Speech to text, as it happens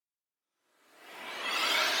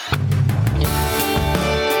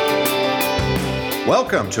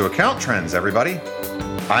Welcome to Account Trends, everybody.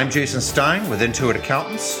 I'm Jason Stein with Intuit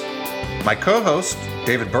Accountants. My co-host,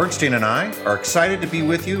 David Bergstein, and I are excited to be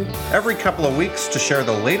with you every couple of weeks to share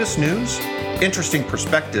the latest news, interesting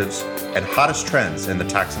perspectives, and hottest trends in the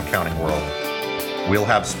tax and accounting world. We'll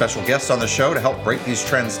have special guests on the show to help break these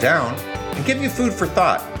trends down and give you food for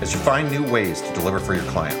thought as you find new ways to deliver for your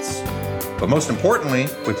clients. But most importantly,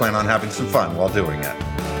 we plan on having some fun while doing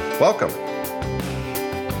it. Welcome.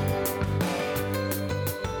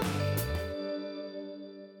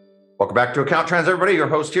 Welcome back to Account Trends, everybody. Your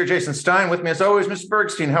host here, Jason Stein. With me, as always, Mr.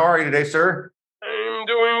 Bergstein. How are you today, sir? I'm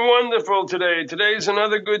doing wonderful today. Today's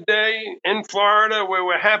another good day in Florida where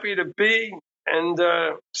we're happy to be, and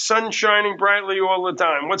sun shining brightly all the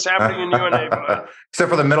time. What's happening in your neighborhood? Except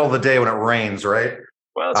for the middle of the day when it rains, right?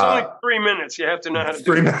 Well, it's only 3 minutes. You have to know how to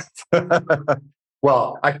do it. 3 minutes.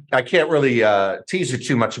 Well, I can't really tease you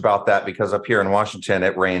too much about that because up here in Washington,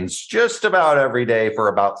 it rains just about every day for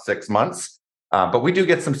about 6 months. But we do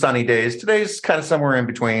get some sunny days. Today's kind of somewhere in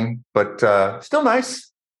between, but still nice.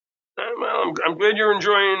 Well, I'm glad you're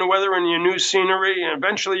enjoying the weather and your new scenery. And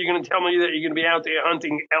eventually you're going to tell me that you're going to be out there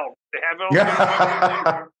hunting elk. They have elk?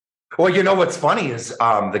 Yeah. Well, you know what's funny is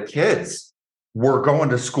the kids were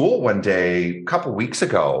going to school one day a couple weeks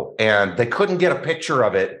ago, and they couldn't get a picture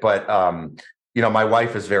of it. But, my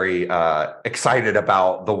wife is very excited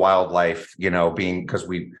about the wildlife, being because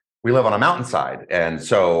we live on a mountainside. And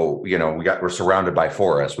so, we're surrounded by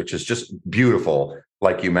forest, which is just beautiful,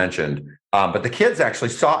 like you mentioned. But the kids actually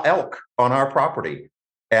saw elk on our property.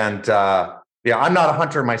 And I'm not a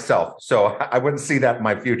hunter myself, so I wouldn't see that in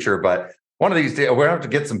my future. But one of these days, we're going to have to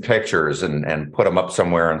get some pictures and put them up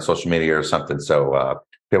somewhere on social media or something so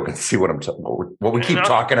people can see what we keep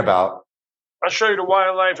talking about. I'll show you the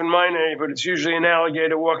wildlife in my neighborhood. It's usually an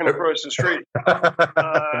alligator walking across the street.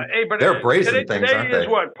 They're brazen things, aren't they? Today is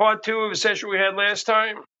what, part 2 of a session we had last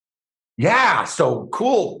time? Yeah, so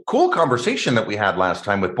cool conversation that we had last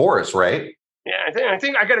time with Boris, right? Yeah, I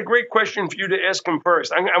think I got a great question for you to ask him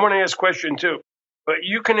first. I want to ask a question too, but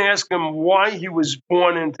you can ask him why he was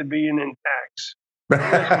born into being in tax.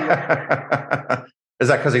 Is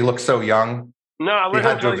that because he looks so young? No, let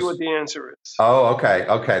him tell you what the answer is. Oh,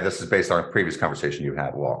 okay. This is based on a previous conversation you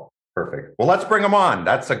had. Well, perfect. Well, let's bring him on.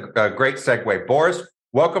 That's a great segue. Boris,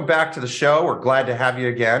 welcome back to the show. We're glad to have you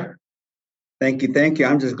again. Thank you.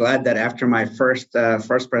 I'm just glad that after my first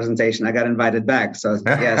presentation, I got invited back. So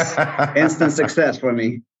yes, instant success for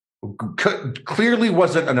me. Clearly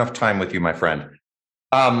wasn't enough time with you, my friend.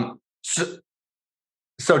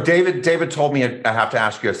 So David told me I have to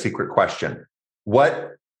ask you a secret question.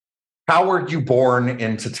 How were you born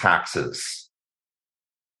into taxes?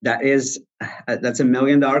 That's $1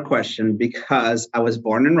 million question because I was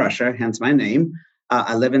born in Russia, hence my name.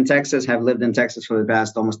 I live in Texas, have lived in Texas for the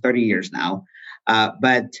past almost 30 years now.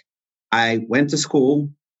 But I went to school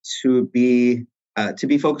to be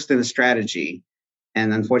focused in the strategy.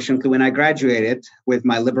 And unfortunately, when I graduated with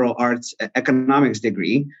my liberal arts economics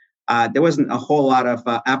degree, there wasn't a whole lot of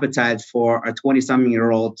appetite for a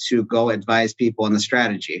 20-something-year-old to go advise people on the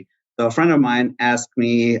strategy. So a friend of mine asked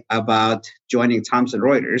me about joining Thomson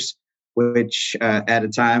Reuters, which at the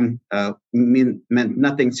time meant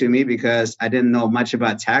nothing to me because I didn't know much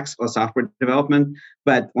about tax or software development.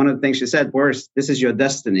 But one of the things she said, Boris, this is your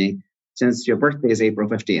destiny since your birthday is April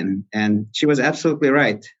 15. And she was absolutely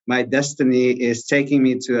right. My destiny is taking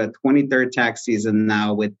me to a 23rd tax season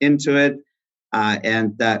now with Intuit.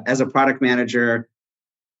 And as a product manager,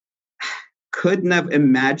 couldn't have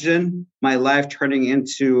imagined my life turning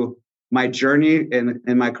into my journey in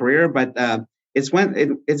my career. But it's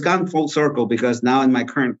gone full circle because now in my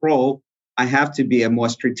current role, I have to be a more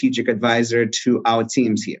strategic advisor to our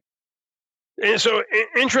teams here. And so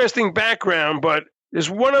interesting background, but there's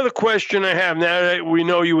one other question I have now that we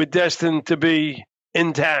know you were destined to be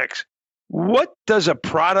in tax. What does a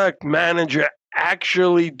product manager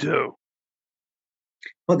actually do?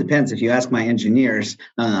 Well, it depends. If you ask my engineers,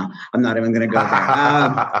 no, I'm not even going to go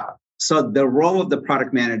there. So the role of the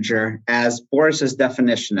product manager, as Boris's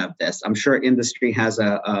definition of this, I'm sure industry has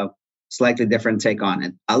a slightly different take on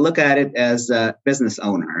it. I look at it as a business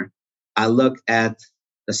owner. I look at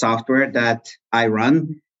the software that I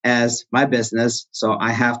run as my business. So I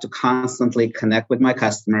have to constantly connect with my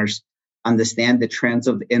customers, understand the trends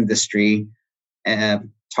of the industry,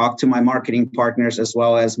 talk to my marketing partners as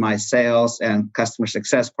well as my sales and customer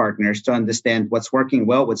success partners to understand what's working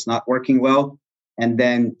well, what's not working well, and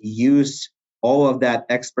then use all of that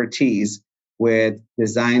expertise with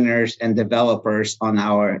designers and developers on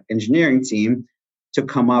our engineering team to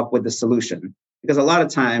come up with a solution. Because a lot of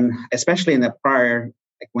time, especially in the prior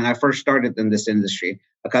Like when I first started in this industry,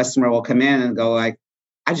 a customer will come in and go like,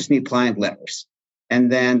 I just need client letters.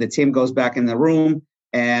 And then the team goes back in the room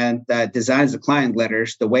and designs the client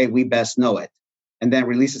letters the way we best know it. And then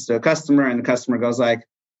releases to a customer, and the customer goes like,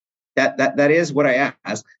 that is what I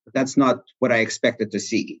asked. But that's not what I expected to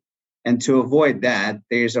see. And to avoid that,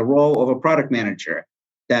 there's a role of a product manager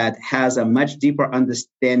that has a much deeper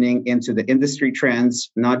understanding into the industry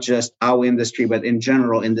trends, not just our industry, but in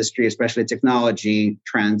general industry, especially technology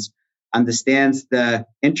trends, understands the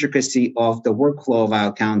intricacy of the workflow of our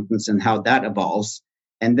accountants and how that evolves,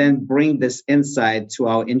 and then bring this insight to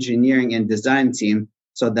our engineering and design team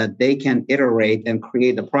so that they can iterate and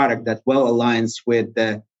create a product that well aligns with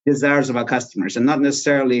the desires of our customers, and not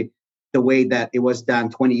necessarily the way that it was done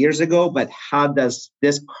 20 years ago, but how does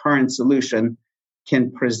this current solution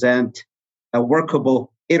can present a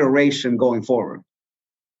workable iteration going forward.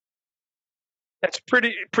 That's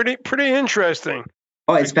pretty interesting.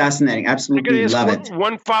 Oh, it's fascinating. Absolutely love it.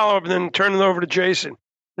 One follow-up and then turn it over to Jason.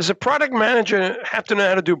 Does a product manager have to know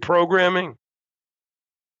how to do programming?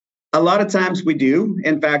 A lot of times we do.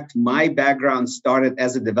 In fact, my background started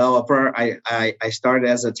as a developer. I started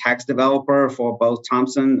as a tax developer for both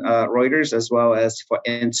Thomson Reuters as well as for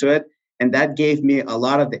Intuit. And that gave me a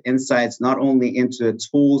lot of the insights, not only into the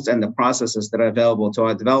tools and the processes that are available to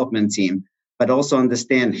our development team, but also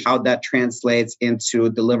understand how that translates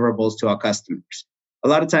into deliverables to our customers. A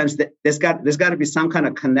lot of times there's got to be some kind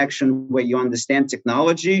of connection where you understand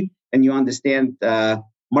technology and you understand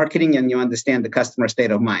marketing and you understand the customer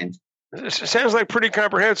state of mind. It sounds like pretty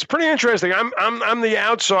comprehensive. It's pretty interesting. I'm the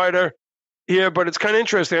outsider here, but it's kind of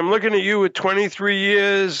interesting. I'm looking at you with 23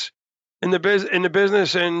 years in the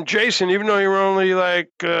business, and Jason, even though you're only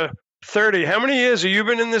like 30, how many years have you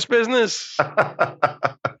been in this business?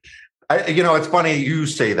 It's funny you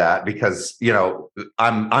say that because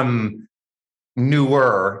I'm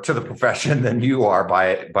newer to the profession than you are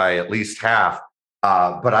by at least half.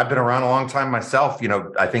 But I've been around a long time myself.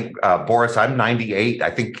 I think, Boris, I'm 98.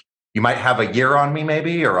 I think you might have a year on me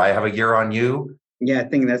maybe, or I have a year on you. Yeah, I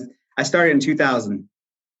think I started in 2000.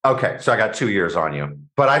 Okay. So I got 2 years on you,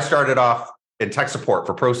 but I started off in tech support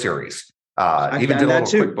for Pro Series. Even did a little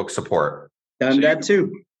QuickBooks support. Done that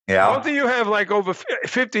too. Yeah. Both of you have like over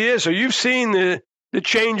 50 years. So you've seen the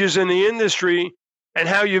changes in the industry and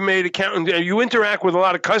how you made accounting. You interact with a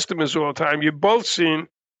lot of customers all the time. You've both seen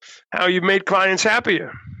how you made clients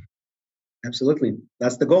happier. Absolutely.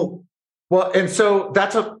 That's the goal. Well, and so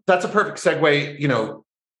that's a perfect segue.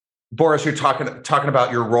 Boris, you're talking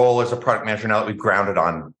about your role as a product manager now that we've grounded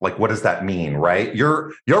on, like, what does that mean, right?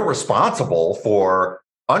 You're responsible for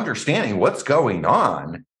understanding what's going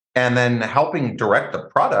on and then helping direct the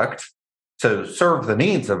product to serve the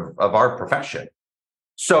needs of our profession.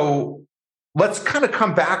 So let's kind of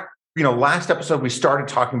come back. Last episode, we started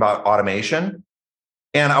talking about automation.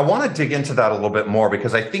 And I want to dig into that a little bit more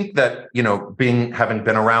because I think that, having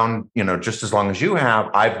been around, just as long as you have,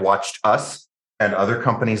 I've watched us and other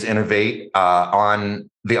companies innovate on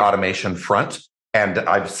the automation front. And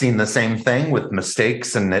I've seen the same thing with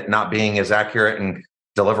mistakes and it not being as accurate and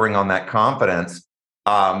delivering on that confidence.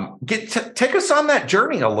 Take us on that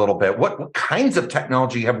journey a little bit. What kinds of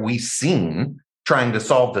technology have we seen trying to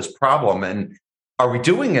solve this problem? And are we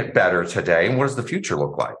doing it better today? And what does the future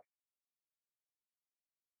look like?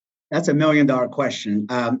 That's $1 million question.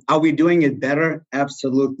 Are we doing it better?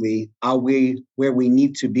 Absolutely. Are we where we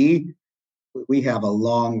need to be? We have a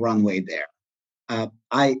long runway there.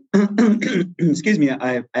 Excuse me.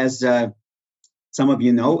 As some of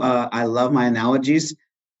you know, I love my analogies.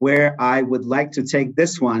 Where I would like to take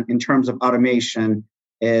this one in terms of automation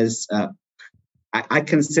is I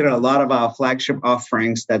consider a lot of our flagship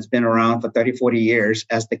offerings that's been around for 30, 40 years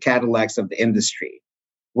as the Cadillacs of the industry.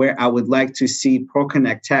 Where I would like to see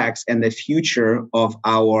ProConnect Tax and the future of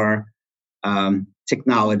our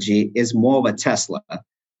technology is more of a Tesla.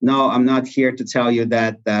 No, I'm not here to tell you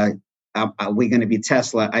that we're going to be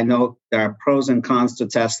Tesla. I know there are pros and cons to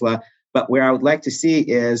Tesla, but where I would like to see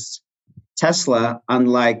is Tesla,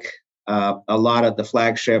 unlike a lot of the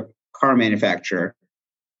flagship car manufacturer,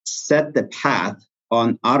 set the path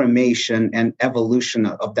on automation and evolution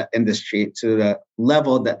of the industry to the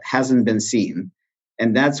level that hasn't been seen.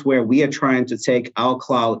 And that's where we are trying to take our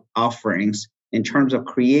cloud offerings in terms of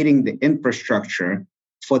creating the infrastructure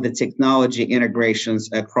for the technology integrations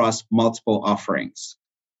across multiple offerings.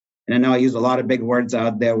 And I know I use a lot of big words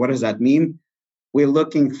out there. What does that mean? We're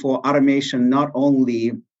looking for automation not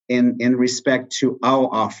only in respect to our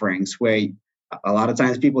offerings, where A lot of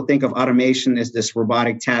times people think of automation as this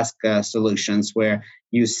robotic task solutions where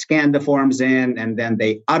you scan the forms in and then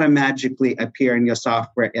they automatically appear in your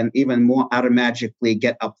software and even more automatically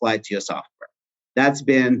get applied to your software. That's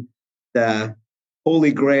been the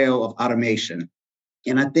holy grail of automation.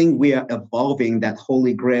 And I think we are evolving that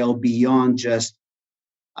holy grail beyond just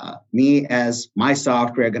me as my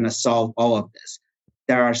software going to solve all of this.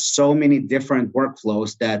 There are so many different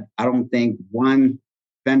workflows that I don't think one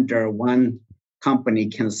vendor, one company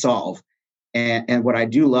can solve. And what I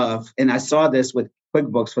do love, and I saw this with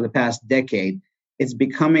QuickBooks for the past decade,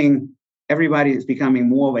 everybody is becoming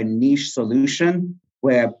more of a niche solution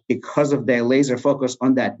where because of their laser focus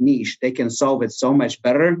on that niche, they can solve it so much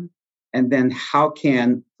better. And then how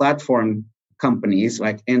can platform companies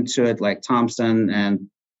like Intuit, like Thomson, and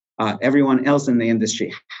everyone else in the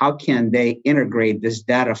industry, how can they integrate this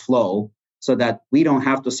data flow so that we don't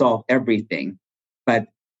have to solve everything? But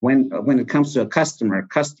when it comes to a customer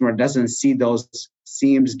doesn't see those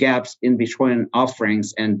seams, gaps in between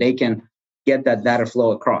offerings, and they can get that data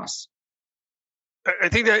flow across. I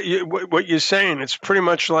think that what you're saying, it's pretty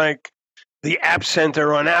much like the App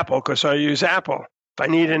Center on Apple, because I use Apple. If I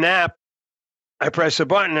need an app, I press a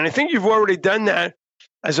button. And I think you've already done that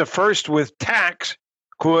as a first with tax,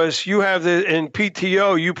 because you have in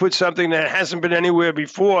PTO, you put something that hasn't been anywhere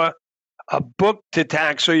before, a book to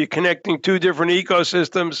tax. So you're connecting two different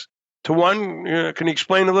ecosystems to one. Can you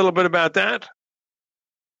explain a little bit about that?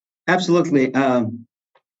 Absolutely.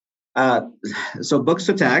 So books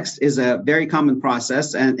to tax is a very common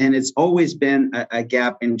process, and it's always been a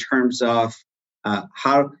gap in terms of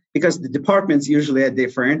because the departments usually are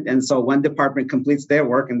different. And so one department completes their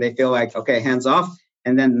work and they feel like, okay, hands off.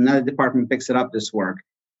 And then another department picks it up, this work.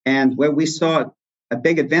 And where we saw a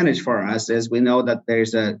big advantage for us is we know that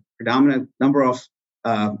there's a predominant number of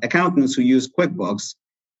accountants who use QuickBooks.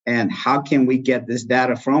 And how can we get this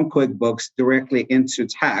data from QuickBooks directly into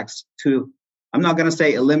tax to, I'm not going to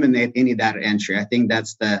say eliminate any data entry. I think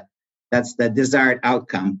that's the desired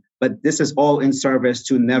outcome. But this is all in service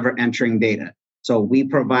to never entering data. So we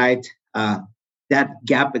provide that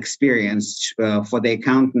gap experience for the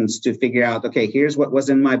accountants to figure out, okay, here's what was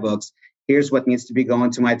in my books. Here's what needs to be going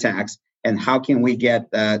to my tax. And how can we get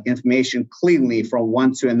information cleanly from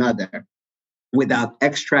one to another without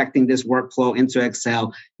extracting this workflow into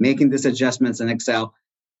Excel, making these adjustments in Excel,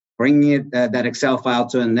 bringing that Excel file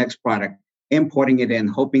to the next product, importing it in,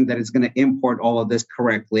 hoping that it's going to import all of this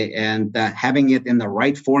correctly, and having it in the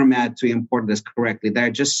right format to import this correctly.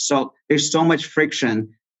 There's so much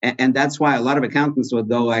friction. And that's why a lot of accountants would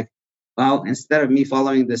go like, well, instead of me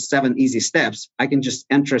following the 7 easy steps, I can just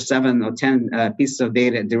enter 7 or 10 pieces of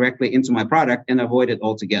data directly into my product and avoid it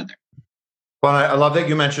altogether. Well, I love that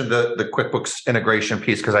you mentioned the QuickBooks integration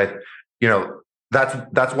piece, because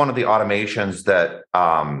that's one of the automations that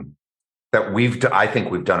I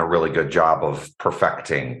think we've done a really good job of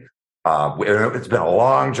perfecting. It's been a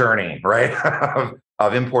long journey, right,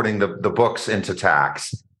 of importing the books into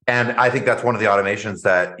tax. And I think that's one of the automations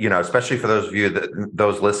that, especially for those of you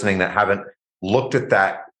those listening that haven't looked at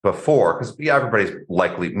that before, because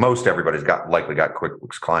most everybody's likely got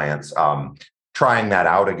QuickBooks clients, trying that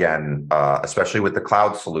out again, especially with the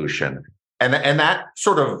cloud solution. And that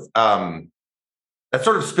sort of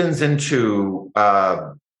spins into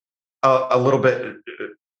a little bit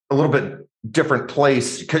different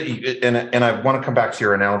place. And I want to come back to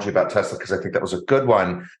your analogy about Tesla, because I think that was a good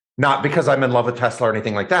one. Not because I'm in love with Tesla or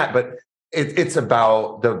anything like that, but it's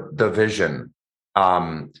about the vision.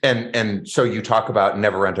 And so you talk about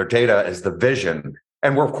never enter data as the vision.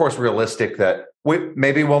 And we're, of course, realistic that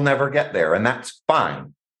maybe we'll never get there, and that's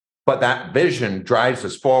fine. But that vision drives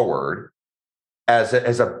us forward as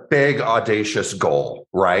a big, audacious goal,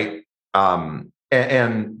 right?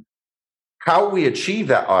 And how we achieve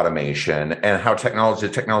that automation and how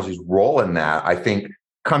technology's role in that, I think,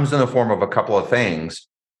 comes in the form of a couple of things: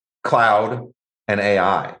 cloud and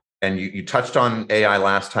AI. And you touched on AI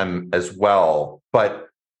last time as well, but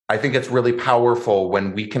I think it's really powerful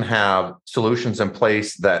when we can have solutions in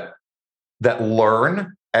place that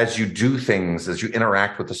learn as you do things, as you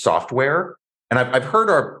interact with the software. And I've heard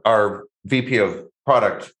our VP of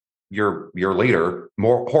product, your leader,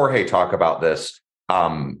 Jorge, talk about this.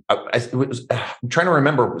 I'm trying to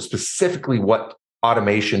remember specifically what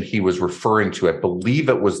automation he was referring to. I believe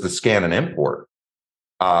it was the scan and import,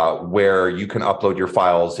 where you can upload your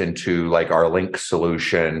files into like our link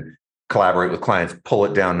solution, collaborate with clients, pull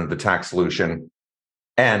it down into the tax solution.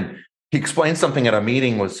 And he explained something at a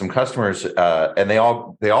meeting with some customers, and they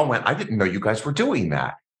all went, "I didn't know you guys were doing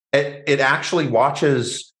that." It actually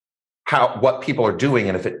watches what people are doing,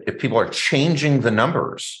 and if people are changing the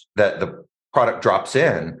numbers that product drops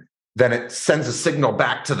in, then it sends a signal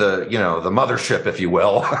back to the mothership, if you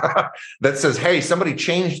will, that says, hey, somebody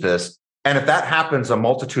changed this. And if that happens a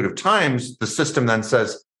multitude of times, the system then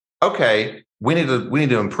says, okay, we need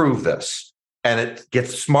to improve this. And it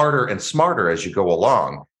gets smarter and smarter as you go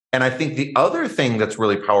along. And I think the other thing that's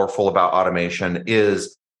really powerful about automation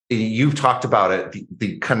is, you've talked about it,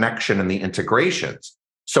 the connection and the integrations.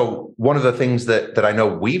 So one of the things that I know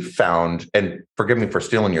we've found, and forgive me for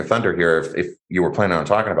stealing your thunder here if you were planning on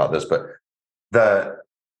talking about this, but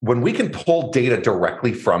when we can pull data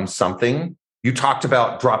directly from something, you talked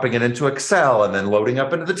about dropping it into Excel and then loading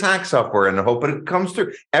up into the tax software and hoping it comes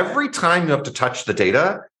through. Every time you have to touch the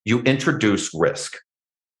data, you introduce risk.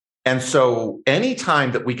 And so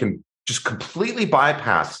anytime that we can just completely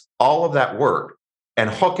bypass all of that work and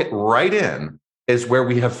hook it right in is where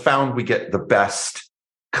we have found we get the best,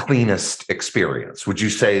 cleanest experience. Would you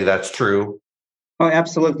say that's true? Oh,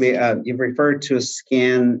 absolutely. You've referred to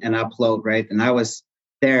scan and upload, right? And I was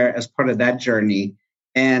there as part of that journey.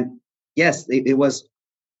 And yes, it was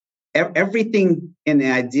everything in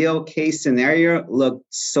the ideal case scenario looked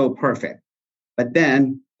so perfect. But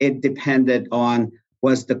then it depended on,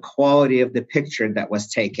 was the quality of the picture that was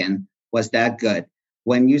taken, was that good?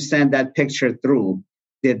 When you send that picture through,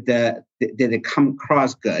 did it come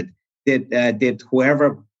across good? Did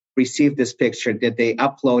whoever received this picture, did they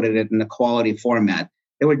upload it in a quality format?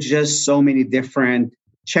 There were just so many different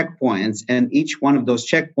checkpoints, and each one of those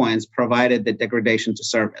checkpoints provided the degradation to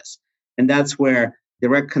service. And that's where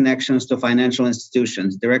direct connections to financial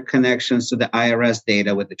institutions, direct connections to the IRS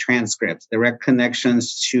data with the transcripts, direct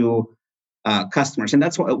connections to customers. And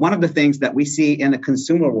that's one of the things that we see in the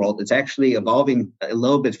consumer world. It's actually evolving a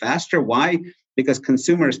little bit faster. Why? Because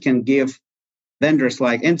consumers can give vendors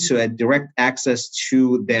like Intuit direct access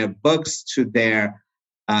to their books, to their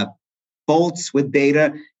vaults with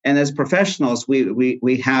data. And as professionals,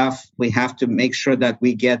 we have to make sure that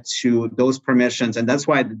we get to those permissions. And that's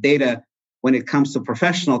why the data, when it comes to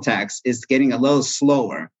professional tax, is getting a little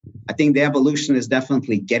slower. I think the evolution is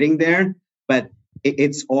definitely getting there, but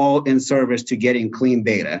it's all in service to getting clean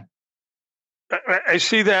data. I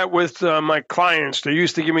see that with my clients. They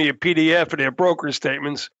used to give me a PDF of their broker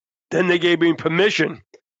statements. Then they gave me permission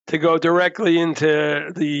to go directly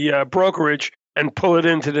into the brokerage and pull it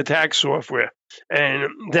into the tax software. And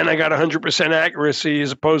then I got 100% accuracy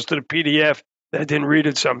as opposed to the PDF that didn't read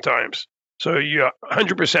it sometimes. So you're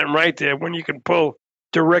 100% right there. When you can pull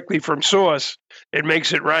directly from source, it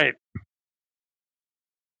makes it right.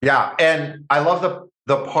 Yeah, and I love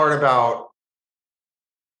the part about,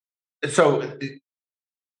 so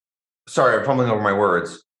sorry, I'm fumbling over my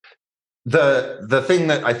words. The thing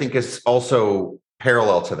that I think is also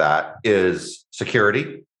parallel to that is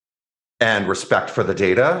security and respect for the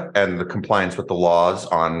data, and the compliance with the laws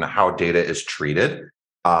on how data is treated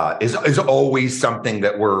is always something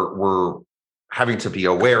that we're having to be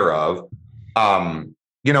aware of. And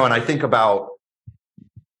I think about,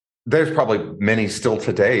 there's probably many still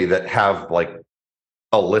today that have like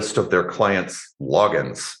a list of their clients'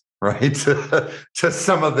 logins, right, to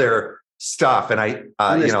some of their stuff. And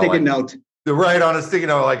on a sticky note. Right, on a sticky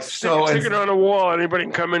note, like so. Stick it on a wall. Anybody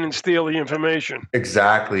can come in and steal the information.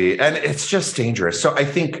 Exactly, and it's just dangerous. So I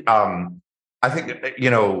think the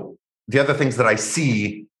other things that I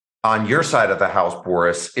see on your side of the house,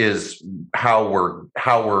 Boris, is how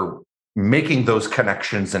we're making those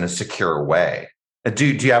connections in a secure way. Do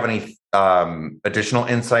you have any additional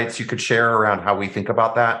insights you could share around how we think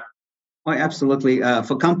about that? Oh, absolutely.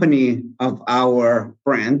 For company of our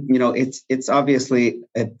brand, it's obviously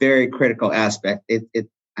a very critical aspect.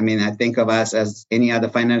 I think of us as any other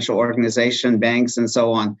financial organization, banks, and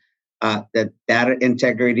so on. That data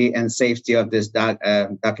integrity and safety of this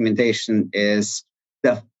documentation is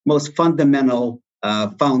the most fundamental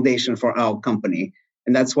foundation for our company,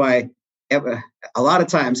 and that's why a lot of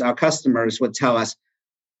times our customers would tell us,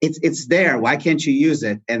 it's there. Why can't you use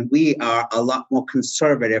it? And we are a lot more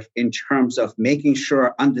conservative in terms of making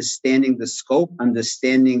sure, understanding the scope,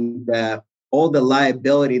 understanding all the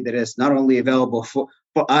liability that is not only available for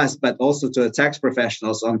us, but also to the tax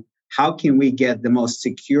professionals on how can we get the most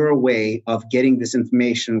secure way of getting this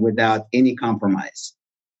information without any compromise.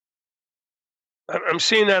 I'm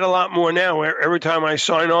seeing that a lot more now. Every time I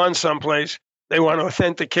sign on someplace, they want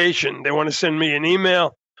authentication. They want to send me an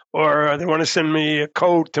email, or they want to send me a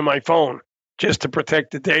code to my phone just to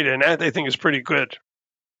protect the data. And that they think is pretty good.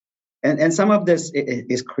 And some of this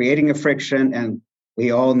is creating a friction. And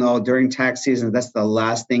we all know during tax season, that's the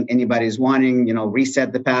last thing anybody's wanting,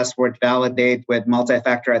 reset the password, validate with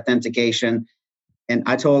multi-factor authentication. And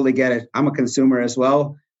I totally get it. I'm a consumer as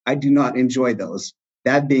well. I do not enjoy those.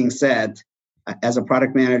 That being said, as a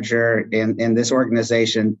product manager in this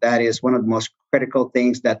organization, that is one of the most critical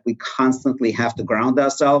things that we constantly have to ground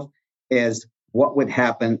ourselves is what would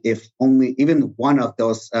happen if only even one of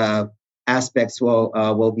those aspects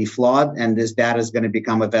will be flawed and this data is going to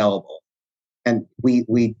become available. And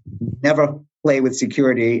we never play with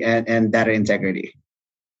security and data integrity.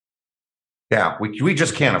 Yeah, we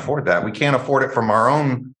just can't afford that. We can't afford it from our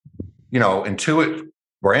own, Intuit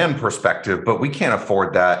brand perspective, but we can't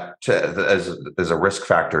afford that as a risk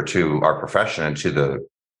factor to our profession and to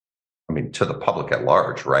the public at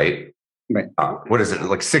large, right? Right. What is it?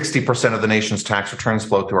 Like 60% of the nation's tax returns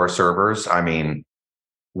flow through our servers. I mean,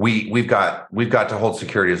 we've got to hold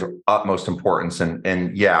security as utmost importance.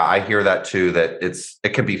 And yeah, I hear that too, that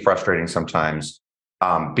it can be frustrating sometimes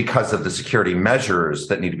because of the security measures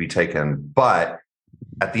that need to be taken. But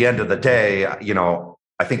at the end of the day,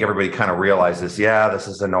 I think everybody kind of realizes, yeah, this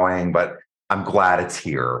is annoying, but I'm glad it's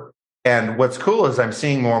here. And what's cool is I'm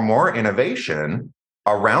seeing more and more innovation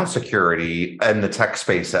around security and the tech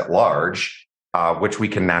space at large, which we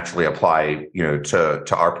can naturally apply,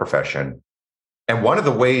 to our profession. And one of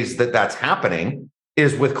the ways that that's happening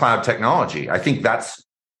is with cloud technology. I think that's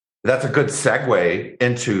a good segue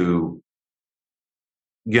into,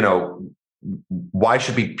 why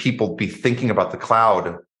should people be thinking about the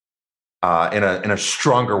cloud in a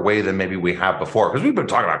stronger way than maybe we have before? Because we've been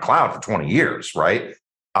talking about cloud for 20 years, right?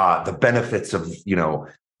 The benefits of,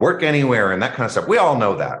 work anywhere and that kind of stuff. We all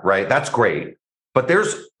know that, right? That's great. But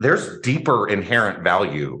there's deeper inherent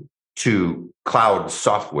value to cloud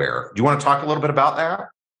software. Do you want to talk a little bit about that?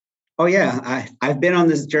 Oh, yeah. I've been on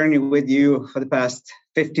this journey with you for the past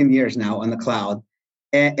 15 years now on the cloud.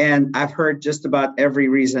 And I've heard just about every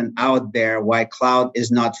reason out there why cloud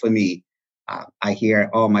is not for me. I hear,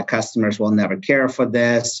 my customers will never care for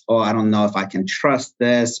this, or I don't know if I can trust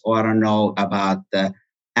this, or I don't know about the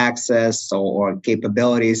access or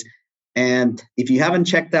capabilities. And if you haven't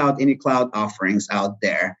checked out any cloud offerings out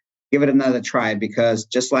there, give it another try, because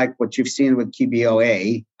just like what you've seen with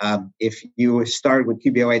QBOA, if you started with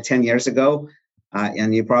QBOA 10 years ago,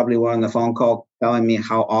 and you probably were on the phone call telling me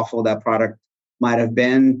how awful that product might have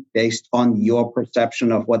been based on your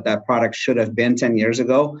perception of what that product should have been 10 years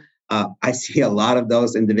ago, I see a lot of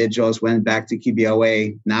those individuals went back to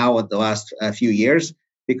QBOA now at the last few years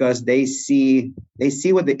because they see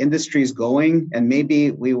what the industry is going, and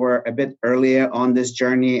maybe we were a bit earlier on this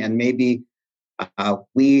journey, and maybe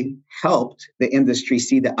we helped the industry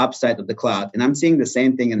see the upside of the cloud. And I'm seeing the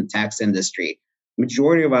same thing in the tax industry.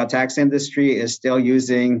 Majority of our tax industry is still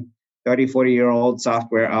using 30, 40-year-old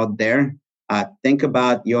software out there. Think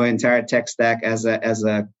about your entire tech stack as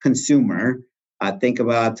a consumer. Think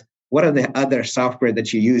about what are the other software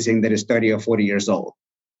that you're using that is 30 or 40 years old.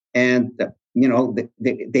 And,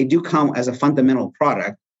 they do come as a fundamental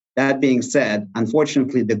product. That being said,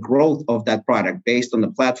 unfortunately, the growth of that product based on the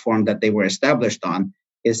platform that they were established on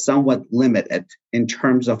is somewhat limited in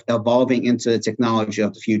terms of evolving into the technology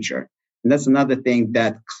of the future. And that's another thing,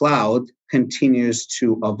 that cloud continues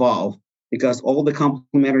to evolve because all the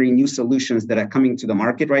complementary new solutions that are coming to the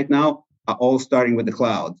market right now are all starting with the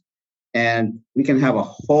cloud. And we can have a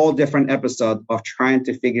whole different episode of trying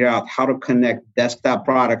to figure out how to connect desktop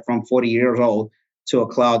product from 40 years old to a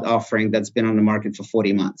cloud offering that's been on the market for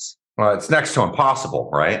 40 months. Well, it's next to impossible,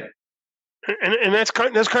 right? And that's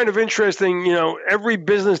kind of interesting. Every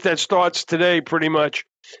business that starts today pretty much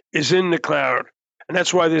is in the cloud. And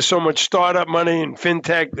that's why there's so much startup money and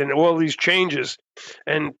fintech and all these changes.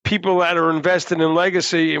 And people that are invested in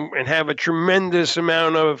legacy and have a tremendous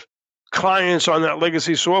amount of clients on that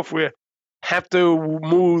legacy software have to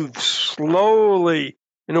move slowly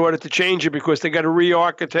in order to change it because they got to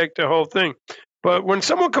re-architect the whole thing. But when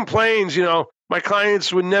someone complains, my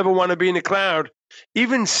clients would never want to be in the cloud.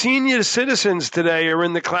 Even senior citizens today are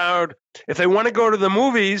in the cloud. If they want to go to the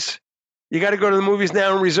movies, you got to go to the movies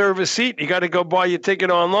now and reserve a seat. You got to go buy your ticket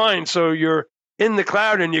online. So you're in the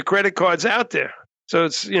cloud and your credit card's out there. So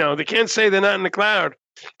it's, they can't say they're not in the cloud.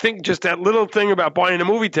 I think just that little thing about buying a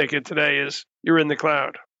movie ticket today is you're in the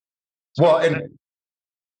cloud. Well, and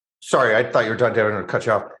sorry, I thought you were done, David. I'm going to cut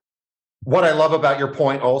you off. What I love about your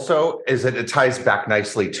point also is that it ties back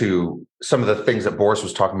nicely to some of the things that Boris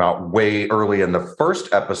was talking about way early in the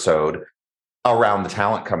first episode around the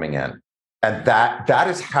talent coming in. And that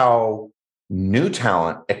is how new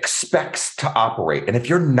talent expects to operate. And if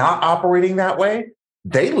you're not operating that way,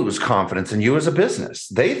 they lose confidence in you as a business.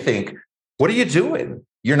 They think, what are you doing?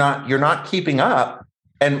 You're not keeping up.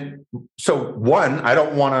 And so one, I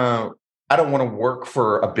don't want to work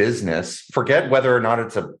for a business. Forget whether or not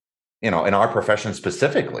it's in our profession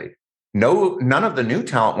specifically. None of the new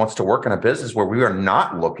talent wants to work in a business where we are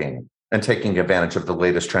not looking and taking advantage of the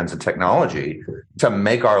latest trends in technology to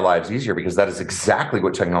make our lives easier, because that is exactly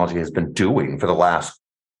what technology has been doing for the last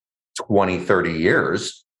 20, 30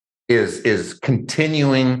 years, is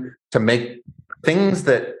continuing to make things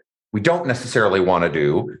that we don't necessarily want to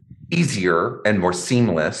do easier and more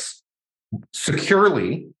seamless,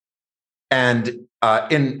 securely, and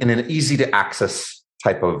in an easy to access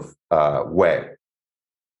type of way.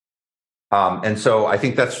 And so I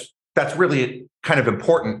think that's really kind of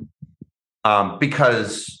important,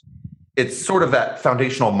 because it's sort of that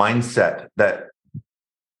foundational mindset that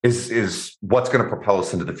is what's going to propel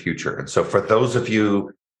us into the future. And so for those of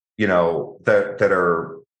you, that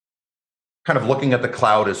are kind of looking at the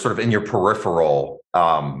cloud as sort of in your peripheral,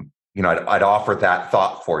 I'd offer that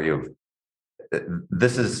thought for you.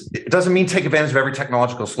 It doesn't mean take advantage of every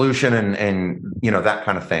technological solution and that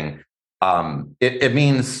kind of thing. It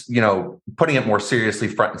means, putting it more seriously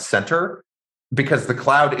front and center, because the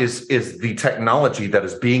cloud is the technology that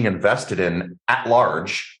is being invested in at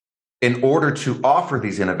large in order to offer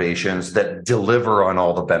these innovations that deliver on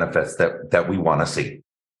all the benefits that we want to see.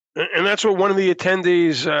 And that's what one of the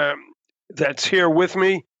attendees that's here with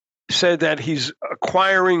me said, that he's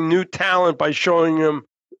acquiring new talent by showing him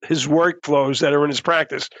his workflows that are in his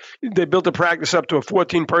practice. They built a practice up to a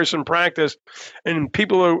 14-person practice, and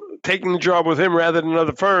people are taking the job with him rather than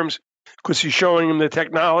other firms because he's showing them the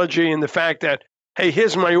technology and the fact that, hey,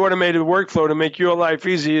 here's my automated workflow to make your life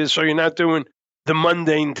easier so you're not doing the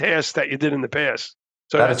mundane tasks that you did in the past.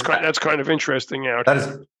 So that's kind of interesting out. That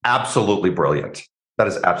is absolutely brilliant. That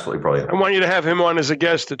is absolutely brilliant. I want you to have him on as a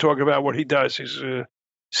guest to talk about what he does. He's a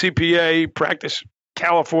CPA, practice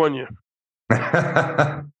California.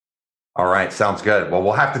 All right, sounds good. Well,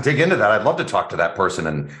 we'll have to dig into that. I'd love to talk to that person,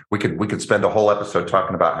 and we could spend a whole episode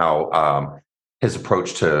talking about how his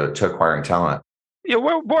approach to acquiring talent. Yeah,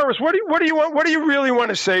 well, Boris, what do you really want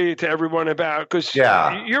to say to everyone about? Because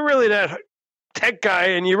you're really that tech guy,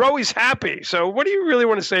 and you're always happy. So, what do you really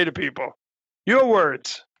want to say to people? Your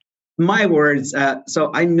words. My words.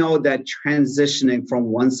 So I know that transitioning from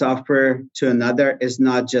one software to another is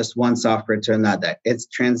not just one software to another. It's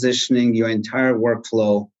transitioning your entire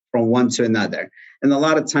workflow from one to another. And a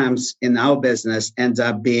lot of times in our business ends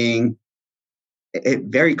up being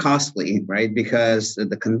very costly, right? Because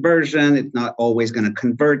the conversion, it's not always going to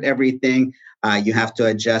convert everything. You have to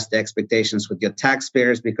adjust the expectations with your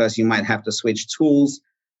taxpayers because you might have to switch tools.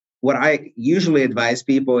 What I usually advise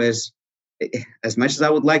people is, as much as I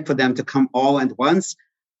would like for them to come all at once,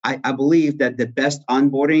 I believe that the best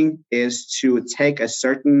onboarding is to take a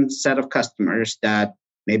certain set of customers that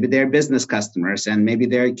maybe they're business customers and maybe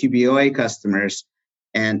they're QBOA customers,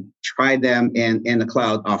 and try them in the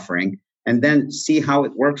cloud offering, and then see how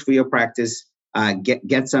it works for your practice.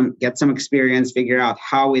 Get some experience, figure out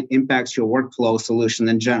how it impacts your workflow solution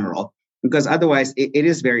in general. Because otherwise, it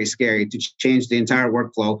is very scary to change the entire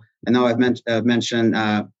workflow. I know I've mentioned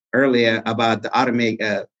earlier about the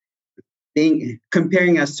automate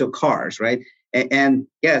comparing us to cars, right? And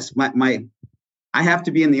yes, I have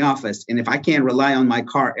to be in the office, and if I can't rely on my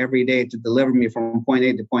car every day to deliver me from point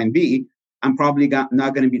A to point B, I'm probably not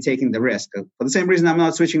going to be taking the risk. For the same reason, I'm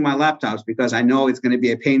not switching my laptops, because I know it's going to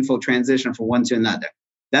be a painful transition from one to another.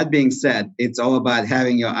 That being said, it's all about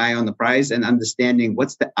having your eye on the prize and understanding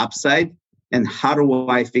what's the upside and how do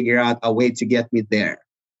I figure out a way to get me there.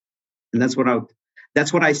 And that's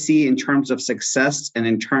what I see in terms of success and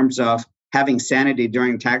in terms of having sanity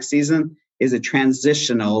during tax season, is a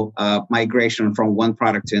transitional migration from one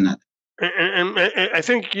product to another. And I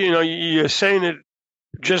think, you're saying it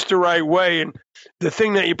just the right way. And the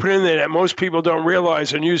thing that you put in there that most people don't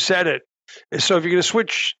realize, and you said it, is so if you're going to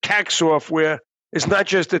switch tax software, it's not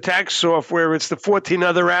just the tax software, it's the 14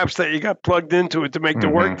 other apps that you got plugged into it to make the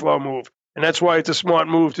workflow move. And that's why it's a smart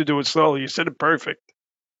move to do it slowly. You said it perfect.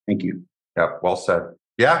 Thank you. Yeah, well said.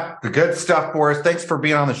 Yeah, good stuff, Boris. Thanks for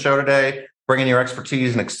being on the show today, bringing your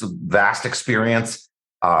expertise and vast experience.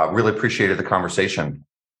 Really appreciated the conversation.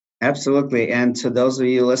 Absolutely. And to those of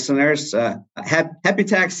you listeners, happy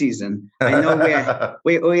tax season. I know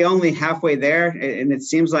we only halfway there, and it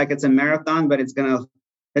seems like it's a marathon, but it's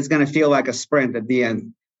gonna feel like a sprint at the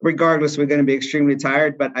end. Regardless, we're going to be extremely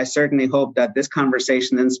tired, but I certainly hope that this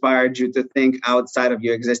conversation inspired you to think outside of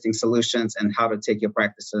your existing solutions and how to take your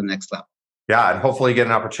practice to the next level. Yeah, and hopefully get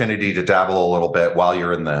an opportunity to dabble a little bit while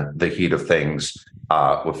you're in the heat of things,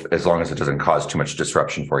 as long as it doesn't cause too much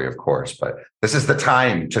disruption for you, of course. But this is the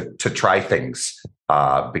time to try things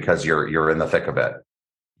because you're in the thick of it.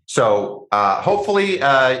 So hopefully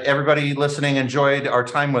everybody listening enjoyed our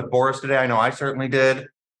time with Boris today. I know I certainly did.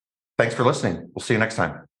 Thanks for listening. We'll see you next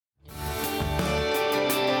time.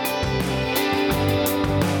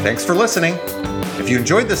 Thanks for listening. If you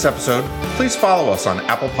enjoyed this episode, please follow us on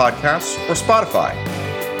Apple Podcasts or Spotify.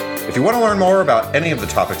 If you want to learn more about any of the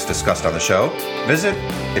topics discussed on the show, visit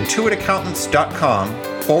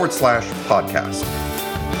intuitaccountants.com/podcast.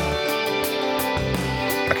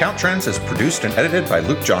 Account Trends is produced and edited by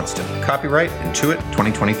Luke Johnston. Copyright Intuit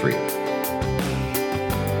 2023.